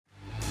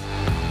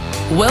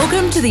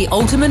Welcome to the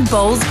Ultimate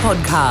Bowls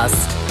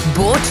podcast,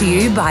 brought to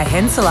you by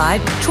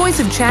Henselite, Choice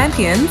of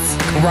Champions,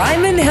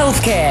 Ryman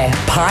Healthcare,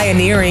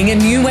 pioneering a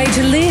new way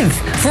to live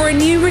for a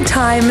new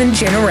retirement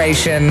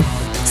generation.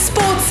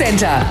 Sports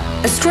Centre,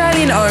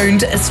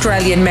 Australian-owned,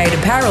 Australian-made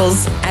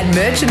apparels and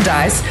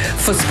merchandise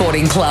for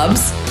sporting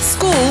clubs,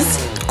 schools,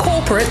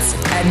 corporates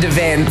and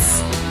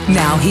events.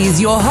 Now here's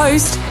your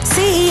host,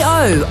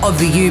 CEO of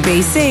the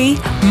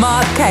UBC,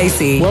 Mark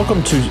Casey.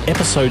 Welcome to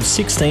episode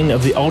 16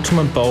 of the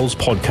Ultimate Bowls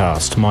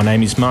podcast. My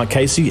name is Mark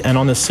Casey and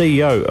I'm the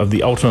CEO of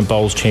the Ultimate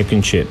Bowls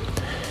Championship.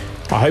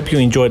 I hope you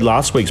enjoyed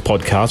last week's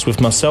podcast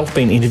with myself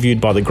being interviewed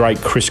by the great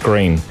Chris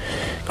Green.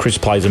 Chris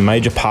plays a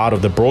major part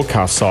of the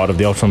broadcast side of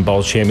the Ultimate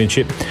Bowls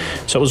Championship,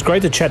 so it was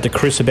great to chat to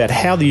Chris about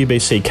how the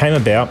UBC came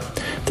about,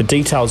 the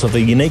details of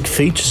the unique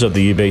features of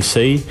the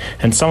UBC,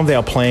 and some of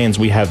our plans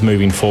we have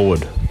moving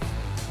forward.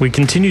 We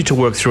continue to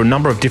work through a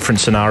number of different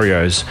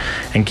scenarios,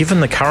 and given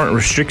the current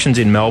restrictions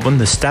in Melbourne,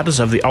 the status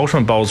of the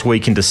Ultimate Bowls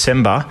week in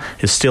December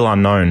is still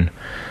unknown.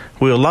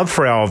 We would love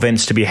for our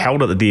events to be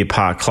held at the Deer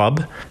Park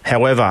Club.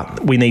 However,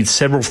 we need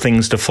several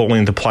things to fall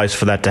into place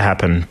for that to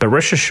happen. But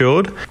rest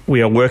assured,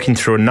 we are working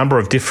through a number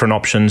of different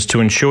options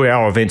to ensure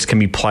our events can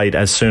be played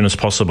as soon as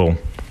possible.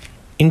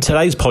 In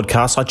today's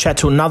podcast, I chat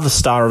to another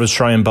star of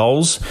Australian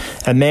bowls,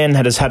 a man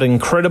that has had an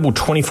incredible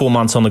 24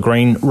 months on the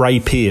green, Ray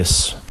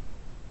Pearce.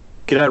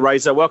 G'day,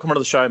 Razor. Welcome to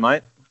the show,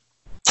 mate.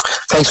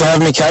 Thanks for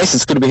having me, Case.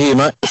 It's good to be here,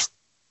 mate.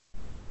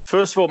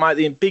 First of all, mate,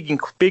 the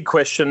big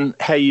question,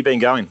 how you been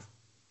going?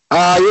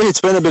 Yeah,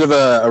 it's been a bit of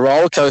a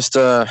roller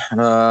coaster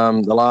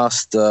the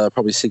last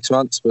probably 6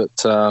 months, but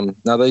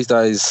now these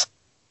days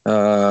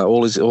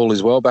all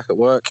is well back at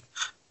work.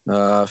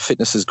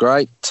 Fitness is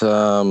great.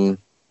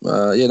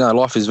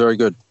 Life is very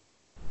good.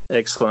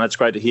 Excellent. That's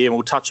great to hear. And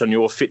we'll touch on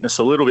your fitness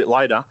a little bit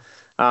later.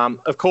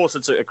 Of course,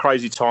 it's a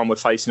crazy time we're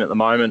facing at the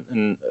moment,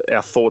 and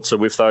our thoughts are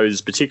with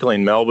those, particularly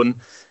in Melbourne.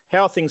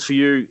 How are things for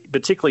you,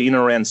 particularly in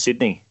and around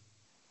Sydney?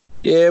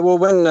 Yeah, well,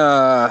 when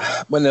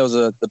there was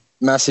a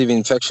massive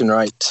infection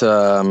rate,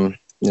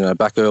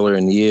 back earlier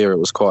in the year, it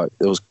was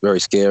very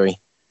scary.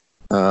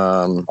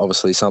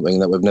 Obviously, something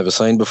that we've never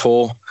seen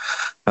before,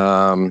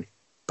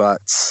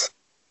 but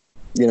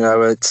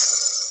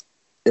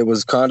it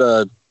was kind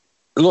of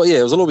it was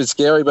a little bit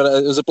scary, but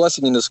it was a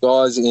blessing in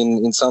disguise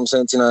in some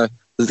sense.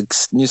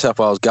 The New South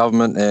Wales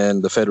government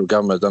and the federal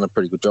government have done a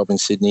pretty good job in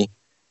Sydney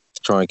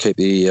to try and keep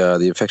the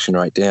infection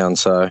rate down.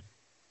 So,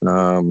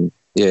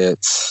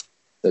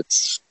 it's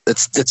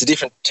a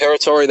different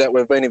territory that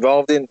we've been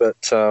involved in, but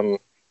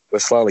we're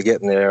slowly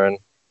getting there. And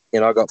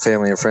I've got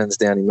family and friends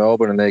down in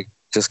Melbourne, and they're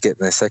just getting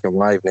their second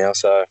wave now.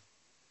 So,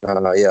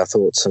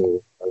 thoughts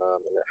and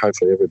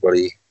hopefully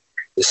everybody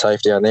is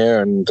safe down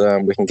there, and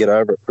we can get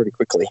over it pretty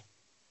quickly.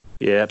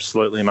 Yeah,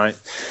 absolutely, mate.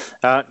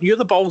 You're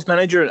the bowls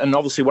manager and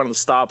obviously one of the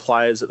star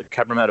players at the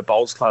Cabramatta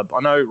Bowls Club.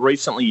 I know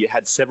recently you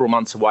had several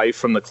months away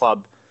from the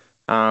club.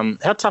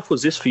 How tough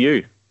was this for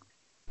you?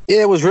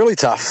 Yeah, it was really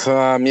tough.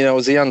 It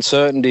was the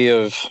uncertainty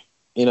of,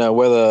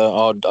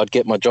 whether I'd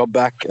get my job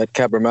back at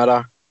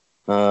Cabramatta,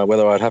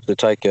 whether I'd have to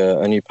take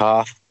a new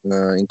path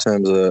in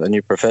terms of a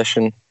new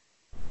profession.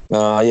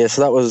 So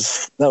that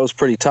was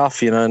pretty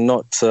tough,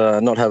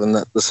 not having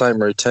the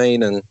same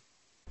routine. And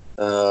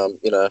I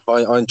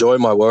enjoy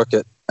my work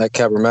at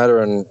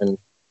Cabramatta and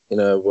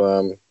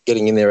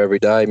getting in there every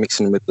day,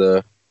 mixing with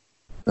the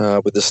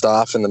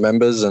staff and the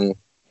members, and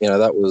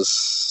that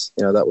was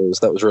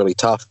really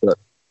tough. But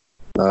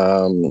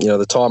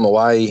the time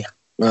away,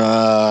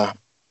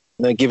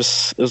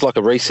 it was like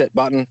a reset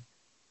button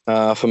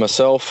for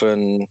myself,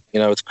 and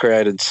it's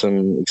created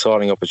some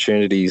exciting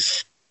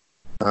opportunities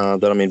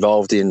that I'm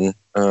involved in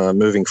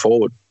moving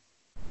forward.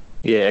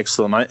 Yeah,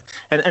 excellent, mate.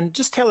 And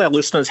just tell our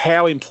listeners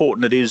how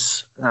important it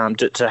is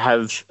to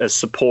have a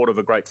support of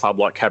a great club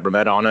like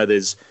Cabramatta. I know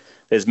there's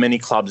many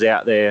clubs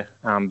out there,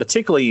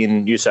 particularly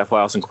in New South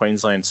Wales and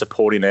Queensland,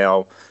 supporting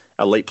our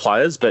elite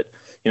players. But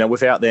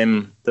without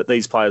them, that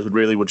these players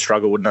would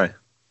struggle, wouldn't they?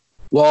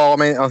 Well, I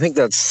mean, I think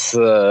that's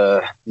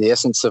the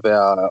essence of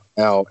our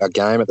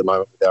game at the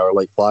moment with our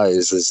elite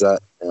players is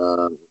that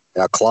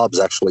our clubs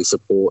actually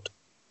support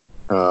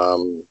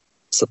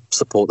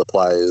the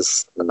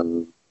players.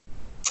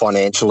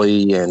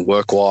 Financially and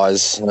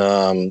work-wise,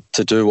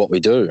 to do what we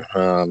do.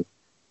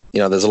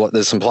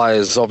 There's some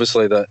players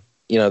obviously that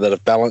that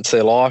have balanced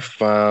their life,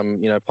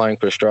 playing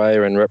for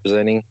Australia and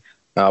representing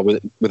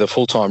with a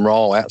full-time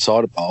role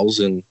outside of bowls.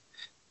 And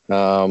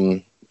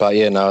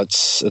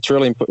it's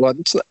really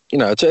important.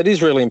 It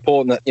is really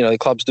important that the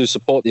clubs do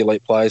support the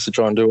elite players to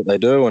try and do what they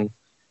do. And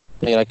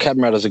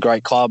Cabramatta is a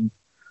great club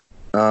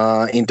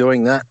in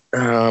doing that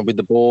with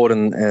the board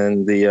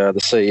and the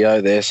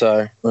CEO there.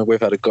 So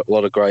we've had a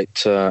lot of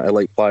great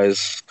elite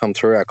players come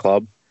through our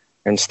club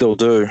and still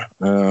do.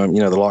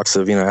 The likes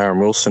of Aaron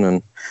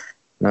Wilson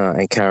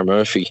and Karen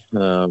Murphy.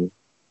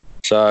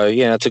 It's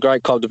a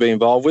great club to be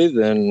involved with,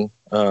 and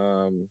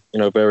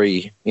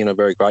very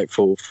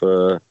grateful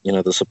for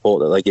the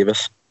support that they give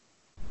us.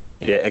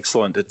 Yeah,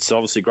 excellent. It's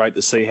obviously great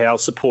to see how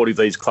supportive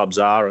these clubs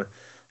are.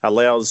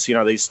 Allows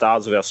these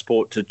stars of our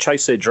sport to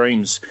chase their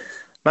dreams.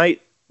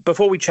 Mate,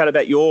 before we chat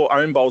about your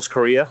own bowls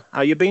career,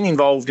 you've been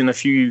involved in a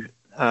few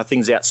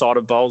things outside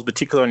of bowls,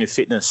 particularly on your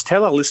fitness.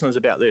 Tell our listeners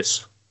about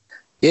this.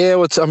 Yeah,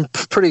 well, I'm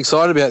pretty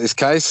excited about this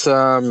case.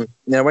 When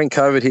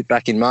COVID hit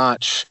back in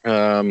March,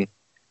 the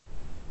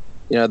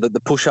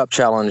push-up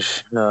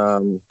challenge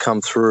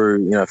come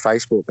through,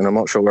 Facebook, and I'm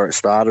not sure where it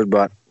started,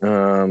 but,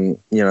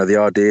 the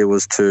idea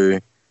was to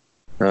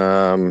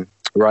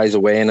raise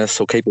awareness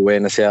or keep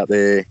awareness out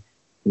there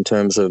in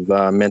terms of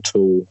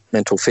mental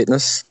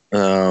fitness.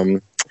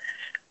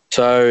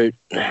 So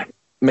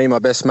me and my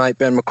best mate,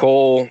 Ben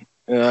McCall,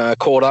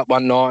 caught up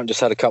one night and just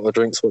had a couple of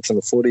drinks watching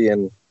the footy,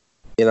 and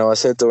I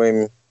said to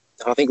him,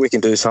 I think we can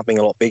do something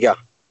a lot bigger.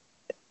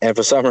 And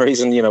for some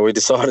reason, we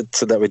decided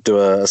that we'd do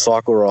a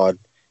cycle ride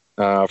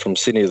from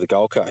Sydney to the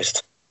Gold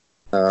Coast,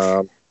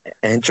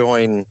 and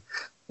join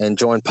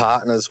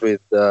partners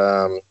with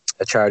a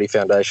charity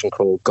foundation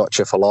called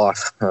Gotcha for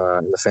Life.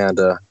 And the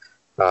founder,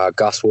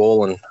 Gus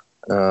Wallen,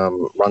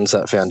 runs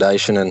that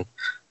foundation. And,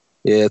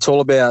 yeah, it's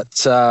all about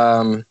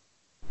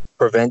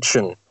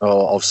prevention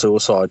of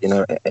suicide.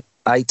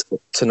 8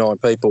 to 9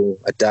 people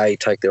a day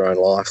take their own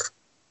life,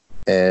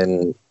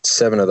 and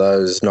 7 of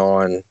those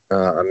 9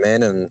 are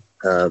men, and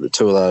the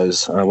 2 of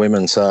those are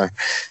women. So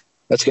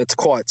it's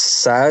quite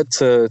sad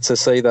to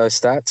see those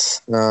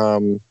stats,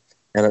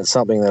 and it's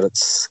something that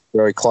it's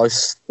very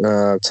close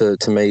to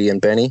me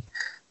and Benny.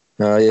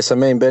 So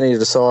me and Benny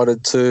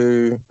decided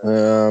to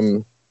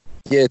do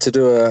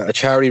a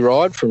charity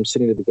ride from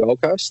Sydney to the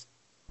Gold Coast.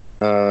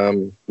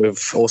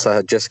 We've also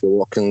had Jessica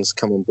Watkins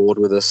come on board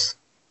with us,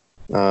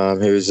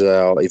 who's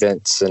our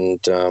events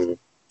and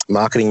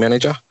marketing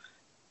manager.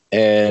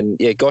 And,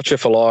 Gotcha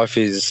for Life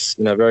is,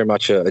 very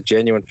much a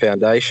genuine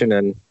foundation.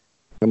 And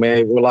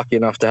we were lucky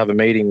enough to have a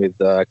meeting with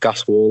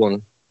Gus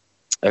Wallen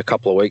a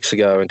couple of weeks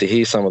ago, and to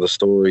hear some of the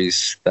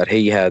stories that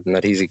he had and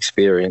that he's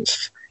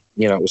experienced.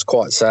 It was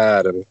quite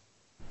sad, and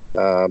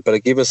but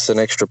it gave us an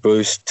extra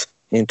boost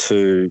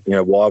into,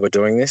 why we're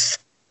doing this.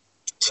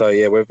 So,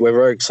 we're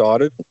very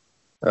excited.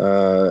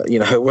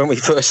 When we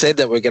first said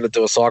that we're going to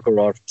do a cycle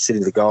ride from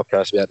Sydney to the Gold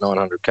Coast, about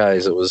 900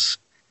 Ks, it was,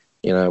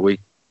 we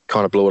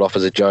kind of blew it off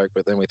as a joke,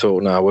 but then we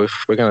thought, no,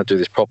 we're going to do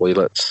this properly.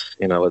 Let's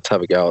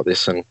have a go at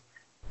this and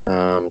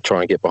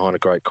try and get behind a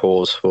great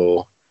cause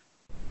for,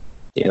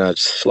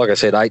 just, like I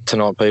said, 8 to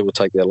 9 people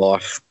take their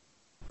life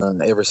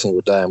every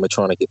single day, and we're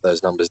trying to get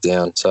those numbers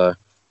down. So,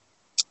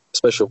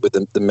 especially with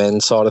the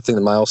men's side of things,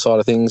 the male side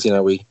of things,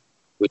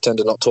 we tend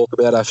to not talk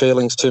about our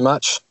feelings too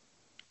much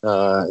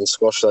and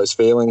squash those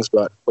feelings,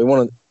 but we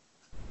want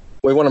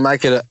to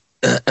make it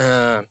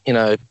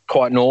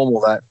quite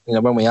normal that,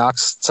 when we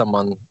ask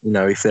someone,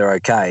 if they're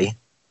okay,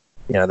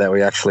 that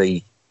we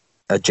actually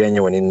are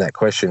genuine in that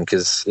question,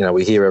 because,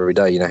 we hear every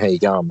day, how you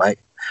going, mate?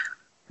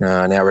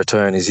 And our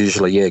return is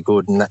usually,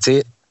 good, and that's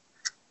it.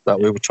 But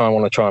we want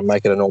to try and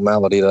make it a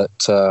normality that,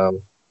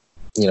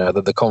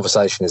 that the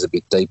conversation is a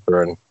bit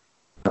deeper, and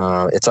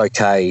it's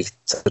okay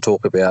to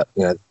talk about,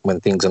 when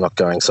things are not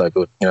going so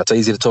good. It's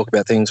easy to talk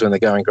about things when they're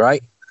going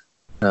great,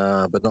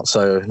 but not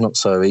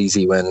so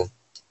easy when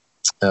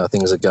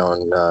things are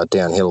going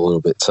downhill a little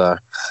bit. So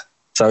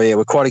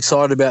we're quite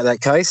excited about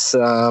that case.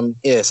 So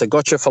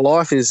Gotcha for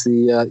Life is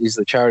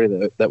the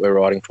charity that we're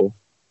riding for.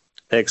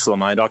 Excellent,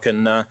 mate. I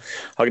can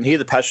hear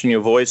the passion in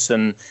your voice,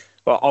 and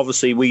well,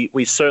 obviously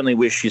we certainly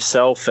wish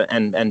yourself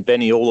and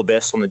Benny all the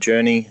best on the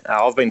journey.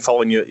 I've been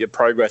following your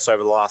progress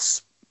over the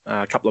last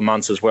couple of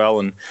months as well,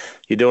 and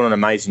you're doing an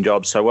amazing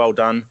job. So well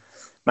done,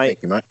 mate.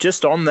 Thank you, mate.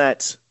 Just on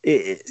that,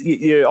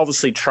 you're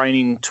obviously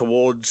training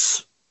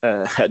towards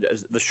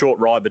the short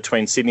ride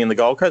between Sydney and the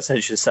Gold Coast,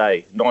 as you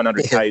say.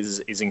 900 Ks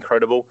is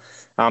incredible.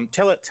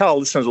 Tell our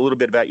listeners a little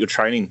bit about your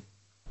training.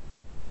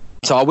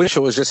 So I wish it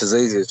was just as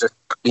easy as just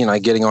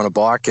getting on a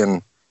bike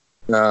and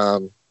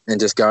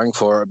just going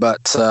for it.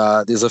 But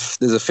there's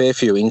a fair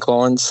few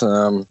inclines,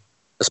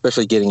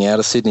 especially getting out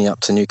of Sydney up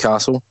to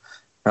Newcastle.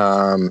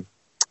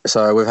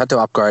 So we've had to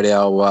upgrade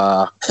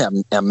our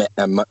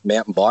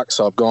mountain bike.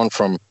 So I've gone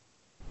from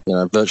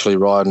virtually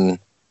riding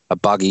a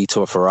buggy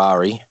to a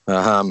Ferrari.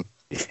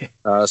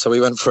 So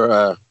we went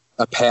for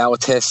a power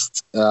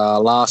test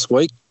last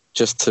week,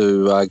 just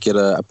to get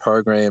a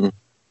program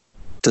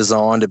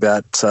designed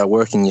about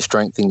working your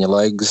strength in your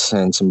legs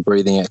and some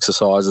breathing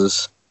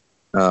exercises.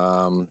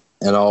 And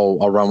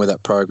I'll run with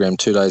that program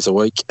 2 days a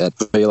week at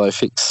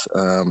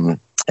VeloFix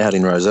out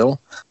in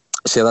Rozelle.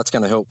 So that's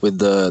going to help with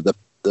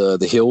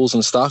the hills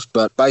and stuff.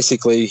 But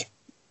basically,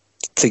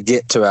 to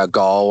get to our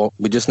goal,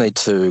 we just need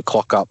to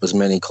clock up as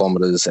many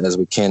kilometres as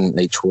we can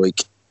each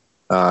week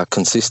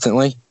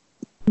consistently.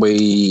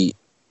 We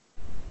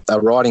are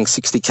riding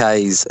 60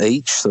 Ks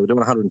each, so we're doing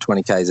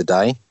 120 Ks a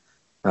day.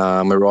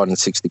 We're riding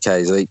 60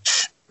 Ks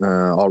each.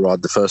 I'll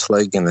ride the first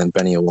leg, and then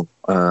Benny will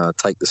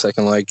take the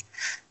second leg.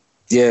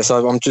 Yeah,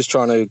 so I'm just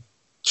trying to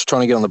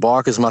get on the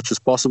bike as much as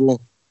possible.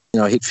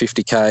 Hit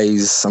 50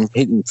 Ks. I'm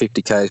hitting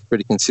 50 Ks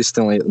pretty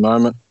consistently at the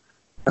moment.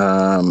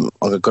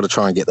 I've got to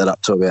try and get that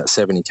up to about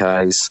 70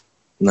 Ks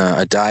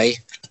a day.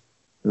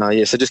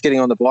 So just getting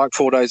on the bike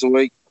 4 days a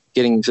week,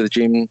 getting to the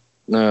gym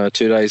 2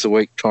 days a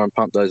week, try and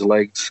pump those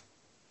legs,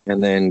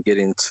 and then get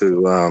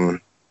into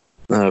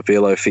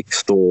VeloFix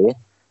store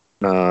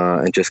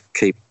and just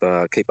keep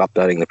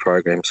updating the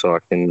program so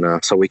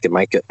we can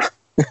make it.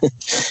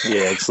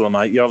 Yeah, excellent,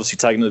 mate. You're obviously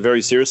taking it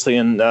very seriously,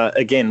 and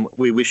again,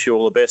 we wish you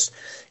all the best.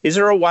 Is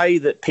there a way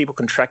that people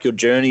can track your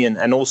journey,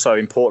 and also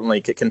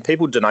importantly, can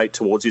people donate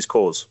towards this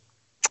cause?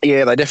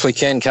 Yeah, they definitely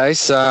can,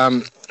 Case.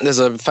 There's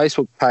a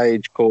Facebook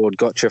page called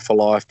Gotcha for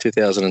Life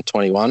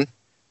 2021.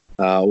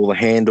 The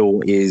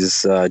handle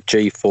is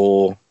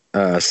G4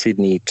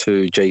 Sydney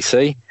to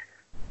GC.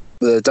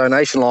 The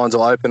donation lines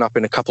will open up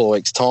in a couple of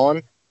weeks'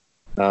 time.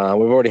 We've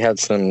already had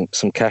some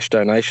cash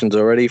donations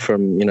already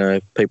from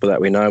people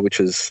that we know, which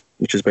has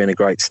been a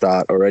great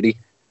start already.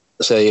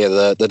 So yeah,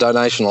 the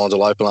donation lines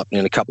will open up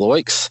in a couple of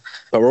weeks.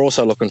 But we're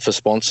also looking for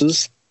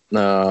sponsors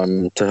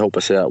to help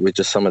us out with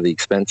just some of the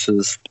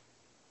expenses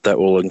that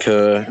will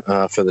incur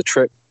for the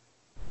trip.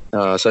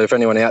 So if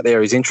anyone out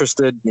there is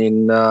interested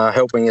in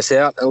helping us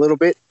out a little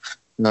bit,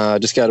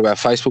 just go to our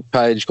Facebook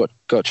page,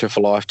 Gotcha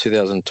for Life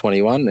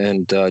 2021,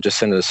 and just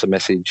send us a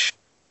message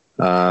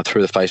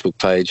through the Facebook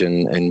page,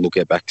 and we'll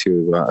get back to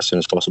you as soon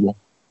as possible.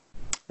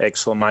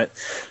 Excellent, mate.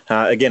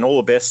 Again, all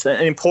the best.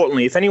 And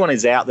importantly, if anyone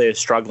is out there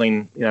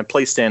struggling,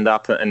 please stand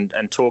up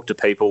and talk to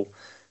people.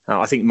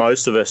 I think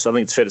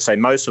it's fair to say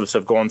most of us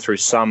have gone through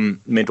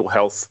some mental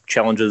health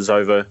challenges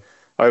over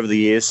the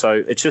years.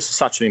 So it's just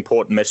such an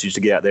important message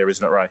to get out there,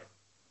 isn't it, Ray?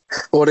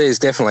 Well, it is,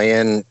 definitely.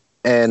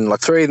 And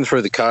like even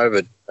through the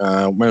COVID,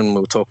 when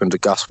we were talking to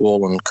Gus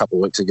Wallen a couple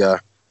of weeks ago,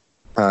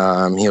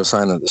 he was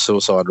saying that the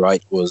suicide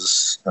rate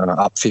was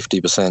up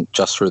 50%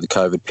 just through the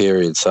COVID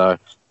period. So,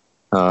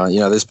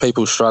 there's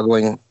people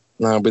struggling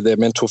with their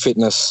mental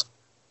fitness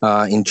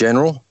in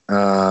general,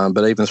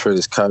 but even through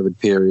this COVID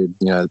period,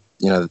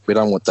 we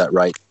don't want that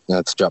rate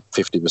to drop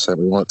 50%.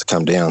 We want it to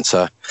come down.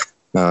 So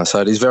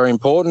it is very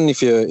important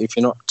if you're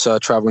not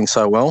travelling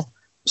so well,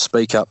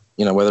 speak up.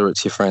 Whether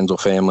it's your friends or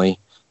family,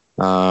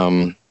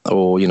 or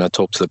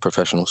talk to the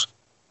professionals.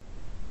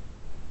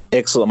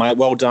 Excellent, mate.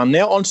 Well done.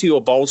 Now on to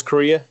your bowls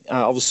career.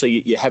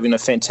 Obviously, you're having a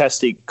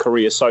fantastic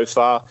career so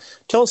far.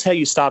 Tell us how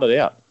you started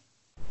out.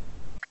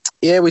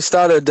 Yeah, we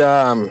started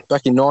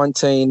back in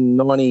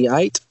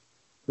 1998.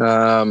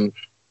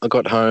 I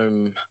got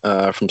home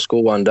from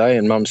school one day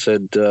and Mum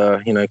said,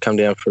 come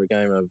down for a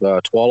game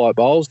of Twilight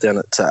Bowls down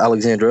at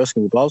Alexander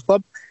Erskine Bowls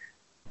Club.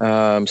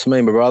 So me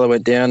and my brother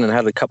went down and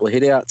had a couple of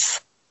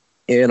hit-outs.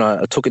 Yeah, and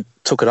I took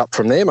it up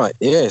from there, mate.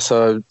 Yeah,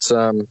 so it's,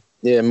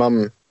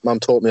 Mum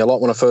taught me a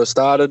lot when I first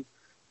started.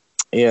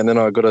 Yeah, and then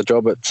I got a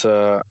job at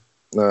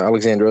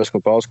Alexander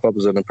Erskine Bowls Club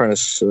as an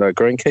apprentice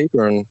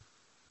greenkeeper,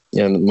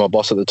 and my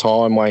boss at the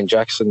time, Wayne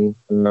Jackson,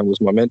 was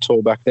my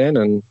mentor back then.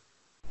 And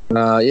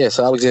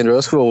so Alexander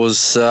Erskine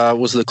was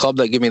the club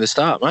that gave me the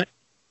start, mate.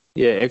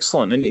 Yeah,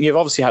 excellent. And you've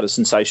obviously had a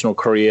sensational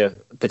career,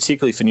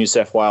 particularly for New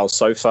South Wales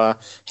so far.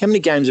 How many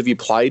games have you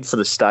played for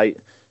the state?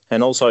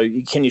 And also,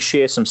 can you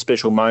share some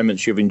special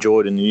moments you've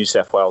enjoyed in the New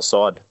South Wales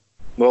side?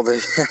 Well,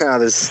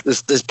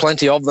 there's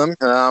plenty of them.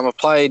 I've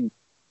played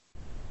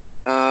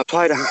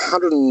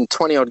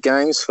 120 odd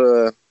games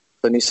for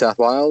New South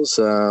Wales.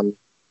 I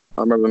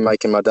remember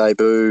making my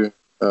debut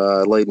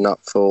leading up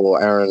for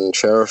Aaron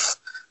Sheriff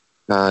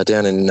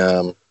down in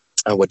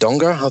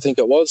Wodonga, I think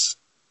it was,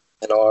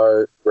 and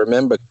I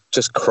remember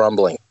just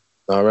crumbling.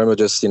 I remember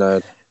just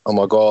oh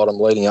my God, I'm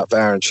leading up for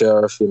Aaron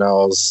Sheriff. I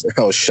was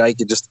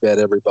shaking just about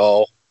every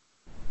bowl.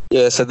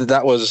 Yeah, so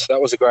that was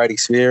a great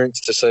experience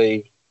to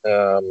see,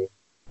 a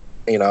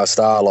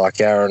star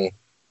like Aaron,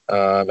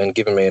 and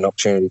giving me an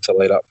opportunity to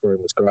lead up for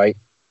him was great.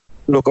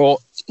 Look,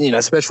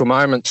 special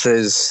moments.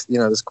 There's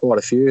quite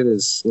a few.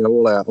 There's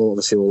all our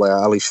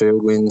Ali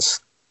Shield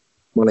wins.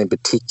 One in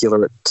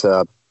particular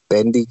at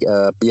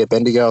Bendigo,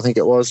 I think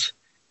it was.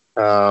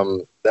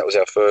 That was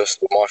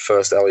my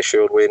first Ali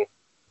Shield win.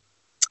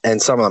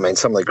 And some of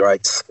the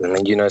greats.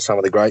 Some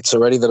of the greats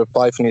already that have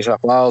played for New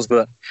South Wales,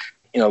 but.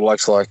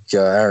 Blokes like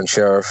Aaron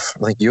Sheriff.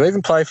 I think you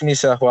even play for New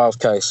South Wales,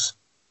 Case.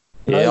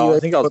 Yeah, I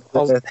think I was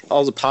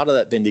a part of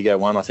that Bendigo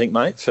one, I think,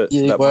 mate, for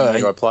that one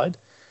year I played.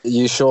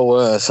 You sure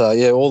were. So,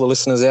 yeah, all the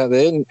listeners out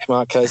there,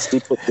 Mark Case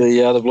did put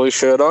the blue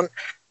shirt on.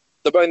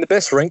 The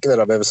best rink that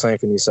I've ever seen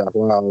for New South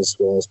Wales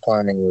while I was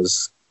playing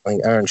was, I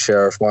think, Aaron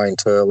Sheriff, Wayne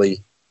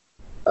Turley.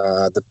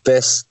 The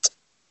best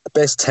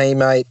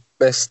teammate,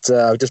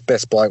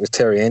 best bloke was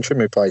Terry Antrim,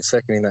 who played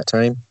second in that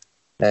team.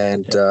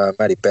 And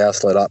Matty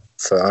Bouse led up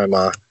for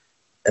Omar.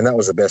 And that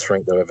was the best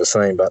rink that I've ever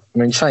seen. But,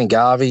 Shane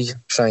Garvey,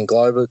 Shane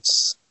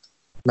Globitz,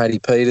 Matty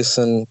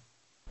Peterson,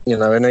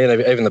 and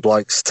even the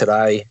blokes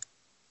today,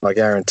 like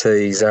Aaron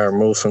Tees, Aaron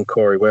Wilson,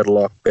 Corey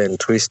Wedlock, Ben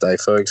Twist,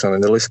 Dave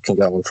Ferguson, the list can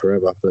go on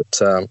forever. But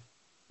the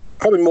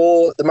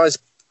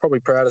most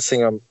proudest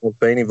thing I've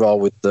been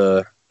involved with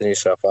the New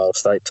South Wales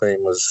state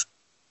team was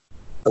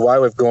the way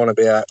we've gone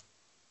about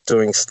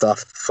doing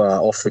stuff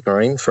off the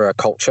green for our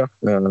culture.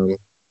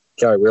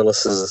 Gary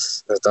Willis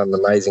has done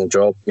an amazing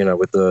job,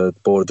 with the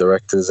board of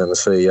directors and the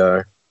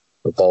CEO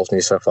of Bowls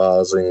New South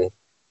Wales in,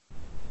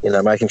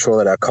 making sure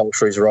that our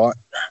culture is right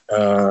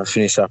for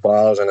New South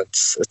Wales, and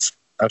it's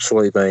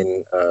absolutely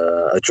been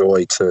a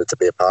joy to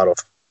be a part of.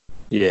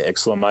 Yeah,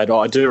 excellent, mate.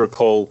 I do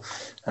recall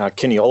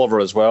Kenny Oliver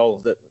as well.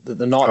 That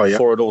the night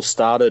before it all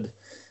started,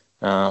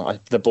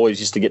 the boys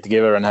used to get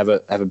together and have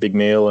a big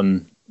meal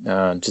and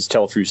just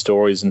tell a few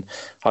stories. And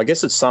I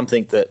guess it's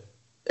something that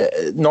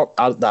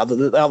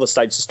the other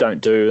states just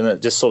don't do, and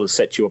it just sort of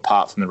sets you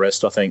apart from the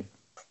rest, I think.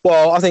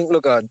 Well, I think,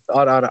 look, I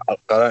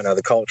don't know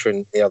the culture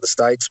in the other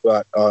states,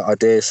 but I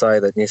dare say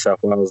that New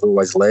South Wales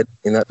always led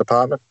in that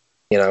department,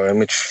 and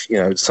which,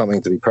 it's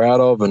something to be proud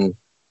of.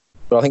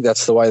 But I think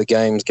that's the way the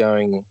game's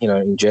going,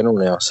 in general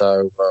now.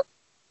 So,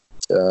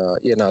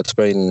 it's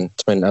been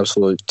an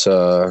absolute,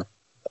 been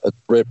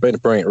a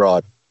brilliant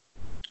ride.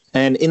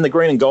 And in the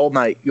green and gold,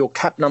 mate, your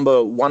cap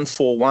number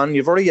 141,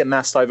 you've already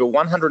amassed over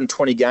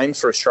 120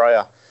 games for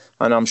Australia,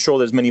 and I'm sure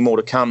there's many more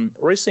to come.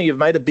 Recently, you've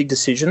made a big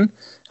decision.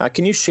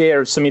 Can you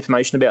share some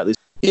information about this?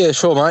 Yeah,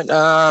 sure, mate.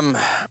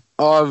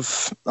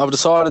 I've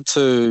decided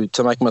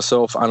to make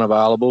myself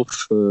unavailable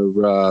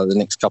for the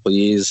next couple of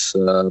years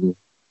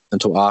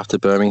until after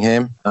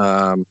Birmingham.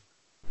 I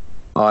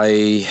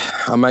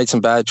made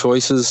some bad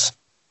choices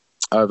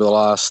over the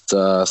last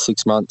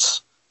 6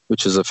 months,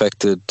 which has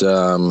affected,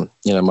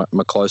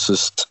 my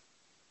closest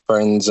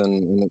friends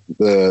and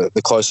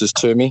the closest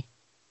to me,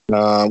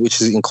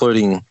 which is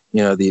including,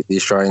 the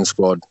Australian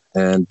squad.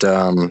 And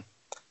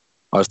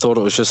I thought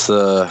it was just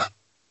the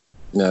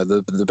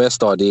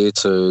best idea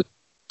to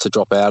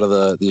drop out of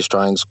the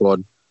Australian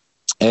squad.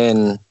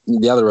 And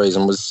the other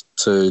reason was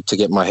to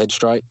get my head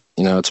straight.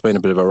 It's been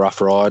a bit of a rough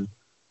ride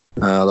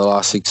the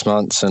last 6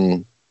 months,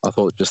 and I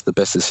thought just the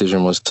best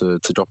decision was to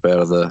drop out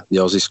of the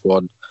Aussie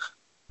squad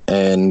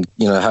and,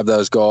 have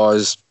those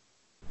guys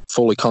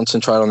fully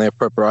concentrate on their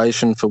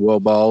preparation for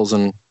World Bowls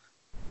and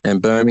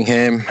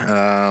Birmingham.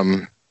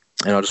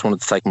 And I just wanted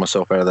to take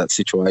myself out of that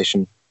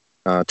situation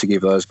to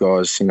give those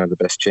guys, the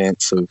best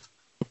chance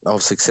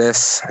of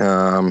success.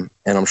 And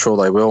I'm sure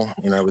they will,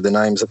 with the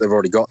names that they've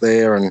already got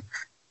there. And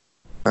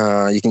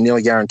you can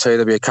nearly guarantee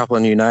there'll be a couple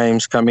of new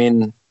names come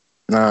in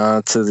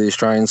to the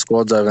Australian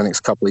squads over the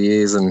next couple of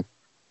years. And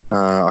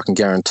I can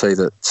guarantee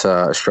that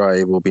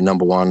Australia will be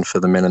number one for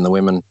the men and the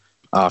women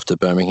after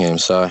Birmingham.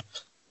 So,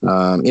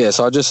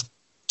 so I just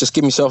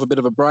give myself a bit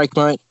of a break,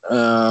 mate.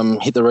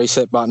 Hit the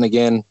reset button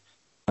again.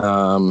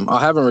 I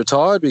haven't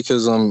retired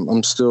because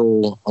I'm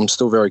still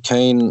very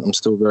keen. I'm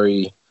still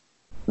very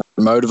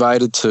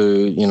motivated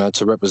to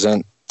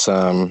represent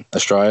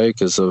Australia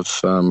because of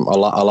I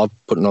love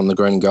putting on the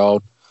green and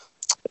gold.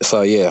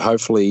 So yeah,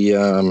 hopefully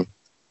I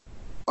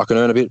can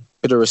earn a bit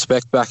of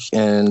respect back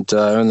and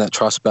earn that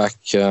trust back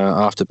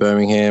after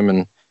Birmingham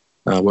and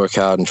work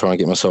hard and try and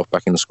get myself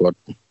back in the squad.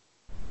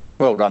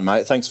 Well done,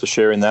 mate. Thanks for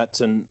sharing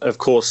that. And of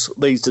course,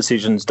 these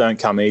decisions don't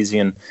come easy,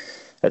 and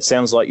it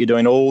sounds like you're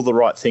doing all the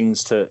right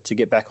things to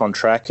get back on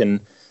track. And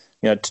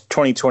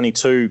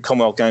 2022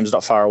 Commonwealth Games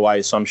not far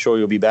away, so I'm sure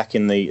you'll be back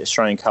in the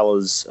Australian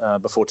colours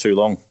before too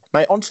long.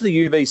 Mate, on to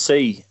the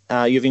UBC.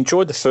 You've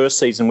enjoyed the first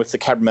season with the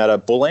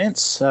Cabramatta Bull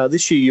Ants.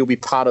 This year you'll be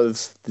part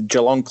of the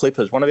Geelong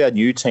Clippers, one of our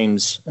new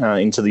teams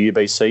into the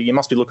UBC. You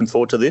must be looking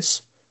forward to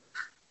this.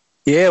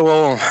 Yeah,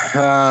 well,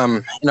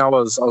 I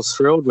was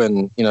thrilled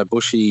when,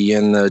 Bushy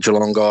and the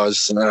Geelong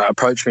guys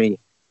approached me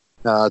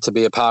to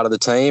be a part of the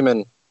team,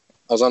 and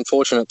I was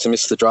unfortunate to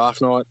miss the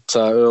draft night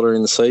earlier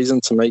in the season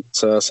to meet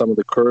some of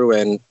the crew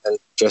and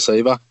Jess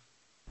Eva.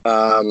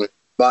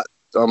 But,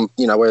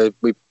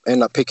 we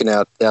end up picking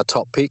our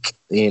top pick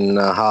in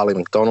Harley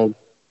McDonald.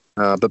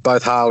 But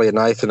both Harley and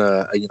Nathan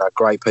are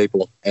great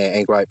people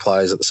and great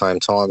players at the same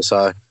time.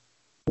 So,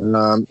 we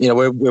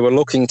were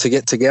looking to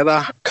get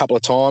together a couple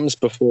of times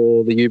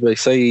before the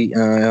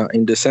UBC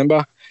in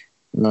December.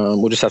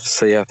 We'll just have to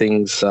see how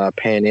things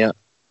pan out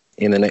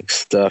in the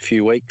next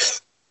few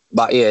weeks.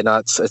 But yeah, no,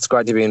 it's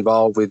great to be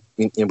involved with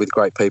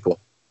great people.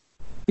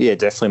 Yeah,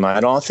 definitely, mate.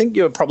 And I think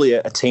you're probably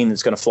a team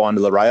that's going to fly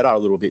under the radar a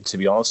little bit, to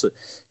be honest.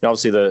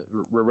 Obviously, the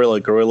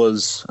Rarilla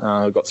Gorillas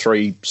have got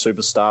 3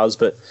 superstars,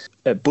 but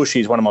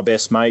Bushy's one of my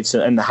best mates,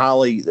 and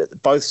Harley,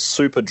 both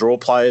super draw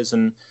players,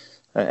 and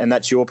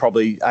that's your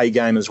probably A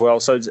game as well.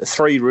 So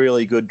 3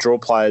 really good draw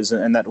players,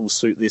 and that will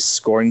suit this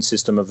scoring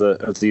system of the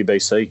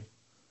UBC.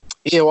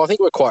 Yeah, well, I think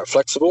we're quite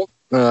flexible.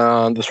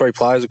 The 3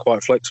 players are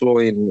quite flexible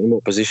in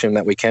what position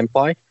that we can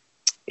play.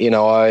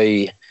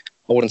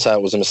 I wouldn't say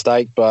it was a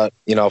mistake, but,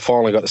 I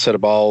finally got the set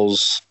of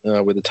bowls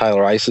with the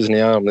Taylor Aces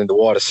now. I mean, the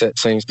wider set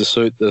seems to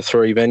suit the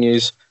 3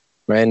 venues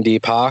around Deer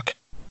Park.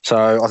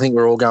 So I think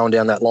we're all going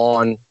down that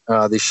line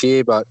this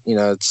year, but,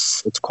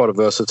 it's quite a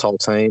versatile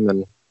team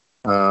and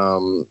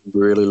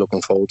really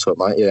looking forward to it,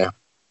 mate, yeah.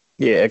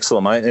 Yeah,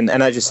 excellent, mate. And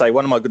as you say,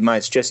 one of my good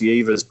mates, Jessie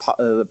Eva, is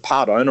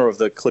part owner of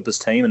the Clippers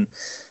team, and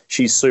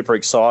she's super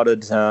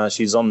excited.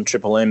 She's on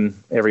Triple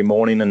M every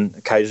morning, and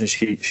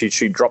occasionally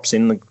she drops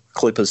in the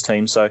Clippers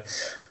team. So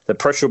the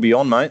pressure will be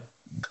on, mate.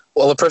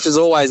 Well, the pressure's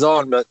always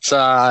on, but,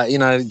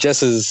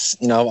 Jess is,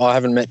 I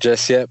haven't met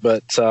Jess yet,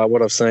 but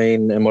what I've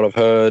seen and what I've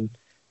heard,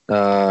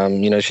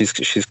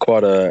 she's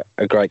quite a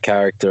great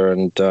character,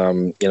 and,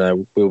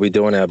 we'll be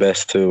doing our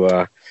best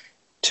to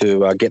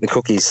get the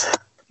cookies.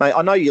 Mate,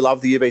 I know you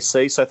love the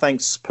UBC, so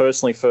thanks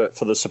personally for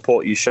the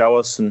support you show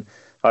us. And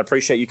I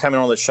appreciate you coming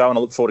on the show, and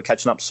I look forward to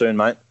catching up soon,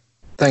 mate.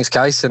 Thanks,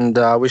 Case, and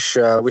wish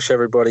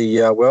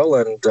everybody well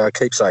and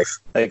keep safe.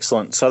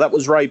 Excellent. So that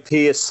was Ray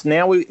Pearce.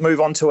 Now we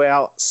move on to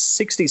our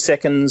 60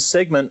 seconds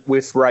segment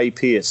with Ray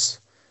Pearce.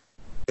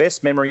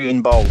 Best memory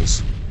in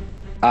bowls?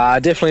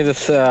 Definitely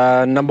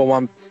the number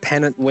one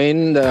pennant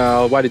win.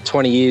 I waited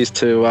 20 years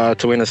to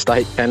win a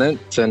state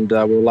pennant, and we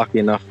were lucky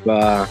enough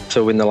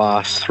to win the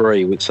last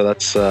 3. So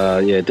that's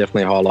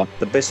definitely a highlight.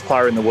 The best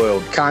player in the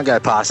world? Can't go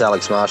past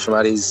Alex Marshall,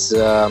 mate.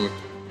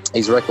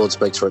 His record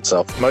speaks for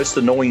itself. Most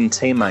annoying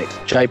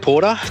teammate? Jay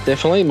Porter,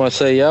 definitely, my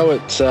CEO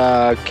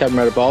at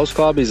Cabramatta Bowls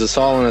Club. He's a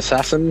silent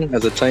assassin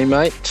as a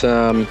teammate,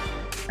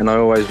 and I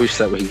always wish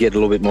that we could get a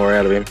little bit more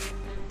out of him.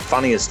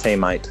 Funniest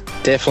teammate?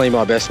 Definitely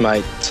my best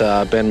mate,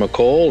 Ben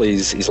McCall.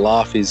 His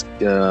laugh is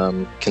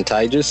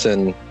contagious,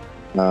 and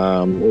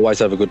always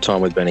have a good time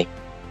with Benny.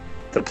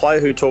 The player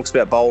who talks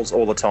about bowls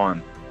all the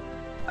time?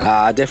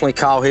 Definitely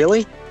Carl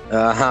Healy.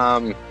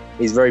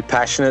 He's very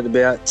passionate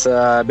about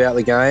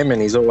the game,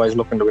 and he's always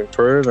looking to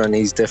improve, and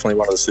he's definitely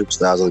one of the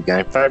superstars of the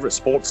game. Favourite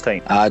sports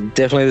team?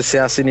 Definitely the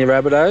South Sydney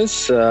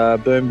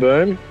Rabbitohs. Boom,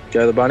 boom.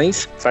 Go the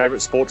Bunnies.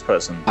 Favourite sports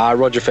person?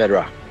 Roger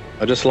Federer.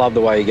 I just love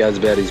the way he goes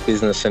about his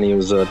business, and he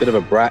was a bit of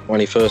a brat when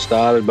he first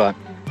started, but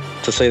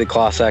to see the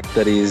class act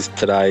that he is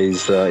today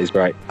is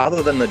great.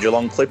 Other than the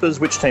Geelong Clippers,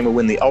 which team will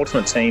win the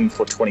Ultimate Team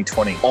for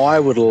 2020? I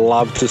would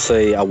love to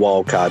see a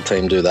wildcard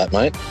team do that,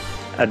 mate.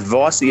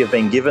 Advice that you've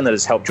been given that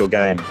has helped your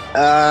game?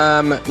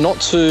 Not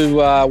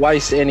to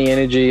waste any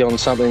energy on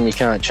something you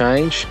can't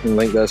change. I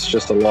think that's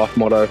just a life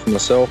motto for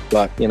myself.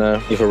 But,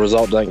 if a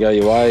result don't go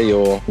your way,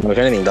 or if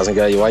anything doesn't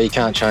go your way, you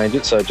can't change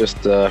it. So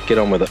just get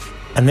on with it.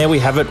 And there we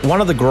have it, one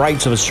of the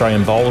greats of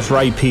Australian bowls,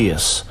 Ray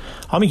Pearce.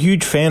 I'm a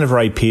huge fan of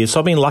Ray Pearce.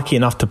 I've been lucky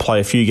enough to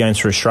play a few games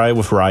for Australia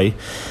with Ray,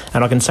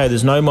 and I can say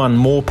there's no one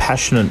more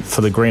passionate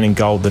for the green and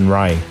gold than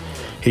Ray.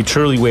 He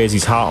truly wears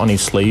his heart on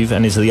his sleeve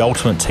and is the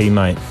ultimate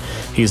teammate.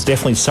 He is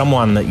definitely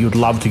someone that you'd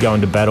love to go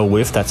into battle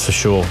with, that's for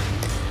sure.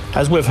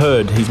 As we've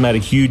heard, he's made a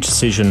huge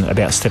decision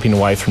about stepping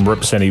away from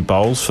representative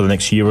bowls for the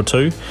next year or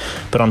 2,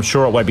 but I'm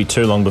sure it won't be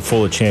too long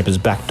before the champ is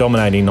back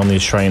dominating on the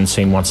Australian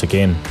scene once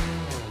again.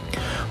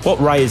 What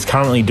Ray is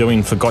currently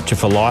doing for Gotcha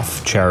for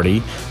Life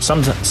charity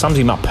sums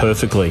him up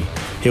perfectly.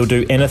 He'll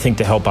do anything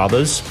to help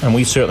others, and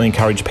we certainly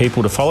encourage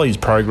people to follow his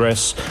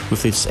progress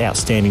with this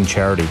outstanding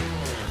charity.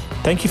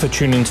 Thank you for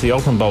tuning into the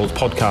Ultimate Bowls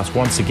podcast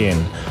once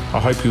again. I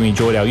hope you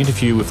enjoyed our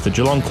interview with the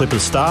Geelong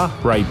Clippers star,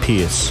 Ray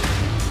Pearce.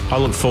 I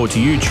look forward to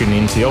you tuning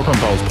into the Ultimate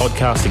Bowls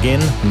podcast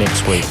again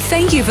next week.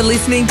 Thank you for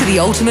listening to the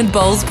Ultimate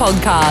Bowls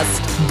podcast.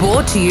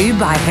 Brought to you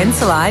by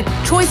Henselite,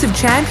 Choice of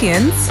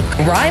Champions,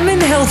 Ryman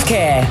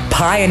Healthcare,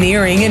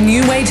 pioneering a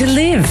new way to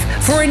live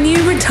for a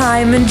new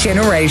retirement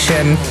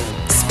generation.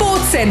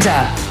 Sports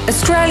Centre,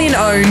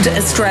 Australian-owned,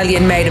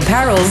 Australian-made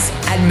apparels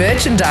and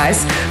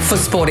merchandise for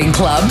sporting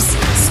clubs,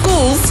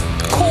 schools,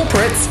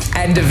 corporates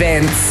and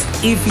events.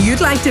 If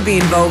you'd like to be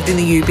involved in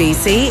the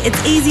UBC,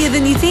 it's easier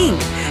than you think.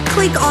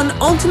 Click on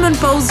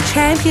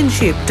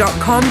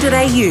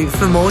ultimatebowlschampionship.com.au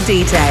for more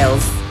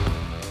details.